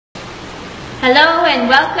Hello and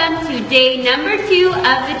welcome to day number 2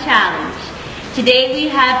 of the challenge. Today we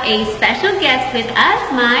have a special guest with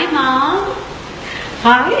us, my mom.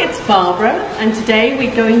 Hi, it's Barbara, and today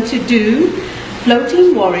we're going to do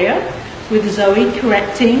Floating Warrior with Zoe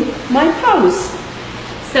correcting my pose.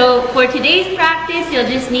 So for today's practice, you'll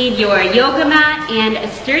just need your yoga mat and a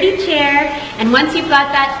sturdy chair, and once you've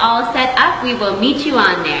got that all set up, we will meet you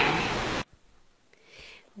on there.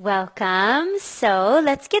 Welcome. So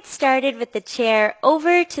let's get started with the chair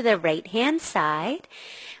over to the right hand side.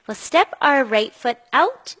 We'll step our right foot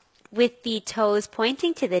out with the toes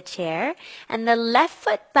pointing to the chair and the left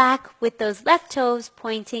foot back with those left toes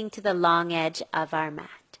pointing to the long edge of our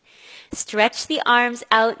mat. Stretch the arms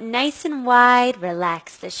out nice and wide,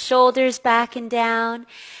 relax the shoulders back and down,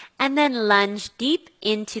 and then lunge deep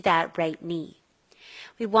into that right knee.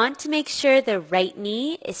 We want to make sure the right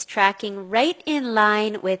knee is tracking right in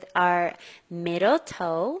line with our middle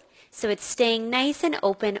toe, so it's staying nice and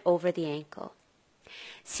open over the ankle.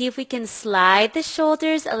 See if we can slide the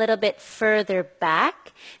shoulders a little bit further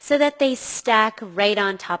back so that they stack right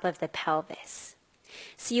on top of the pelvis.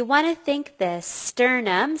 So you want to think the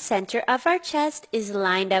sternum, center of our chest, is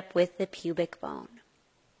lined up with the pubic bone.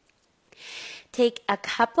 Take a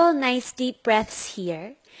couple nice deep breaths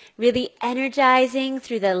here, really energizing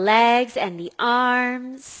through the legs and the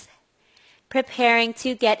arms, preparing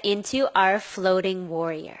to get into our floating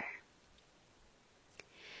warrior.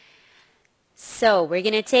 So we're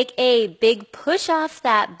going to take a big push off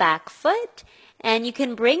that back foot, and you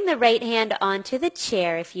can bring the right hand onto the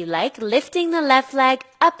chair if you like, lifting the left leg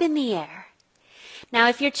up in the air. Now,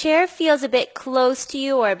 if your chair feels a bit close to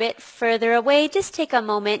you or a bit further away, just take a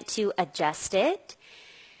moment to adjust it.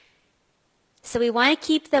 So we want to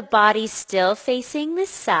keep the body still facing the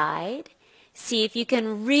side. See if you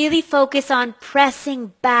can really focus on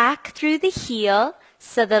pressing back through the heel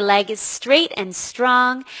so the leg is straight and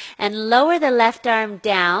strong, and lower the left arm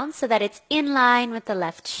down so that it's in line with the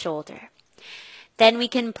left shoulder. Then we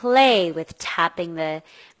can play with tapping the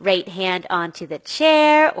right hand onto the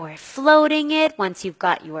chair or floating it once you've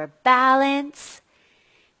got your balance.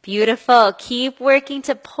 Beautiful. Keep working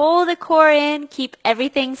to pull the core in. Keep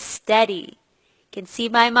everything steady. You can see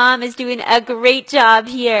my mom is doing a great job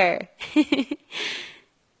here.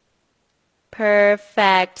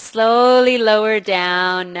 Perfect. Slowly lower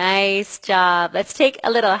down. Nice job. Let's take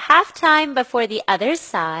a little half time before the other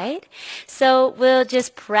side. So we'll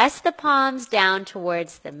just press the palms down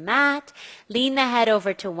towards the mat, lean the head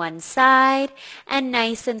over to one side, and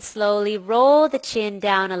nice and slowly roll the chin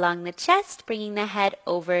down along the chest, bringing the head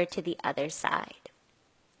over to the other side.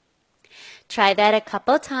 Try that a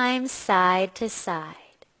couple times, side to side.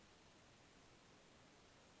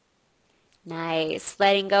 Nice.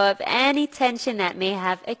 Letting go of any tension that may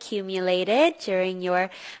have accumulated during your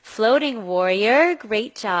floating warrior.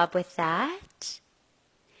 Great job with that.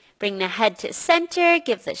 Bring the head to center.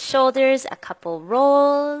 Give the shoulders a couple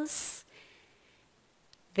rolls.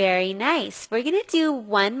 Very nice. We're going to do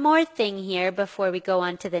one more thing here before we go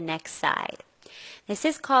on to the next side. This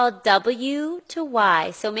is called W to Y.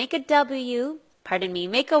 So make a W.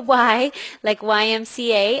 Make a Y like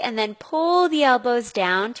YMCA, and then pull the elbows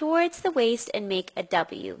down towards the waist and make a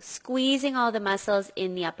W, squeezing all the muscles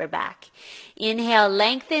in the upper back. Inhale,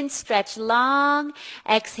 lengthen, stretch long.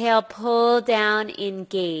 Exhale, pull down,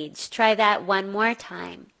 engage. Try that one more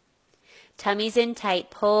time. Tummy's in tight.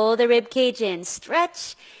 Pull the rib cage in.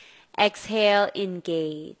 Stretch. Exhale,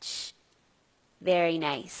 engage. Very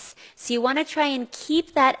nice. So you want to try and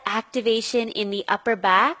keep that activation in the upper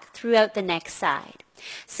back throughout the next side.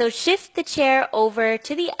 So shift the chair over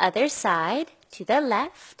to the other side, to the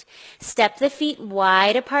left. Step the feet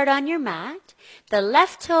wide apart on your mat. The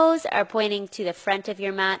left toes are pointing to the front of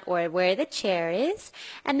your mat or where the chair is,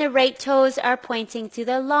 and the right toes are pointing to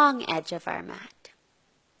the long edge of our mat.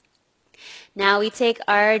 Now we take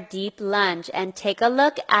our deep lunge and take a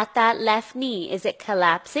look at that left knee. Is it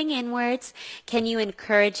collapsing inwards? Can you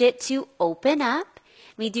encourage it to open up?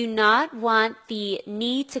 We do not want the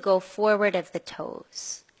knee to go forward of the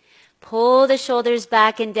toes. Pull the shoulders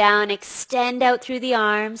back and down, extend out through the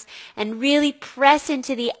arms, and really press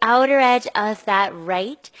into the outer edge of that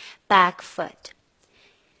right back foot.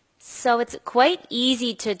 So it's quite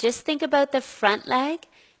easy to just think about the front leg.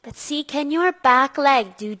 But see, can your back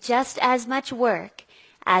leg do just as much work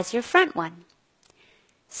as your front one?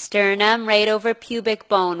 Sternum right over pubic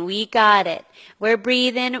bone. We got it. We're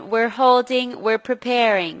breathing, we're holding, we're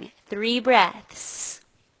preparing. 3 breaths.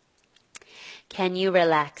 Can you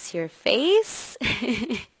relax your face?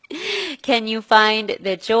 Can you find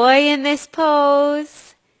the joy in this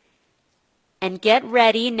pose? And get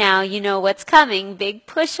ready, now you know what's coming. Big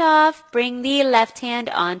push off, bring the left hand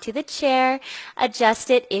onto the chair,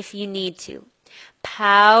 adjust it if you need to.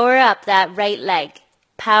 Power up that right leg.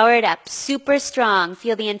 Power it up, super strong.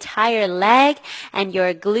 Feel the entire leg and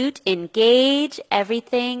your glute engage.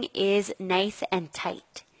 Everything is nice and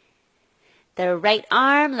tight. The right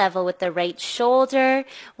arm level with the right shoulder,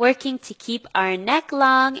 working to keep our neck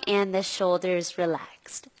long and the shoulders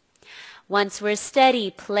relaxed. Once we're steady,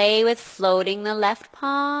 play with floating the left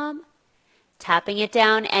palm, tapping it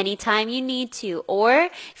down anytime you need to. Or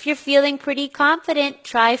if you're feeling pretty confident,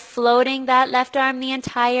 try floating that left arm the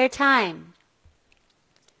entire time.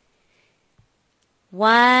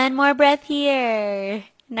 One more breath here.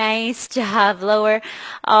 Nice job. Lower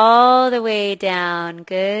all the way down.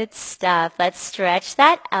 Good stuff. Let's stretch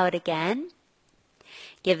that out again.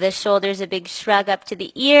 Give the shoulders a big shrug up to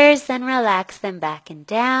the ears, then relax them back and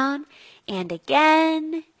down. And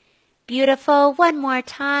again. Beautiful. One more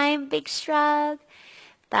time. Big shrug.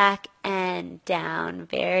 Back and down.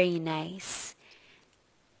 Very nice.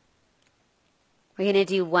 We're going to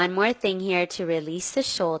do one more thing here to release the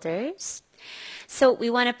shoulders. So we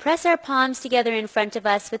want to press our palms together in front of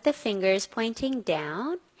us with the fingers pointing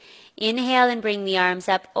down. Inhale and bring the arms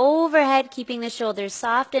up overhead, keeping the shoulders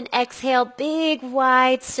soft. And exhale, big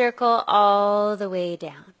wide circle all the way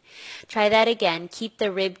down. Try that again. Keep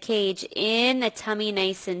the rib cage in, the tummy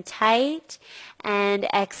nice and tight. And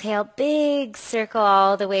exhale, big circle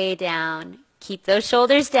all the way down. Keep those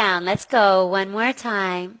shoulders down. Let's go. One more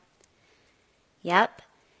time. Yep.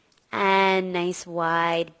 And nice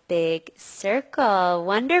wide big circle.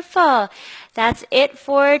 Wonderful. That's it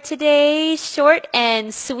for today. Short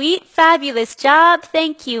and sweet. Fabulous job.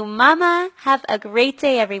 Thank you, Mama. Have a great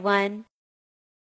day, everyone.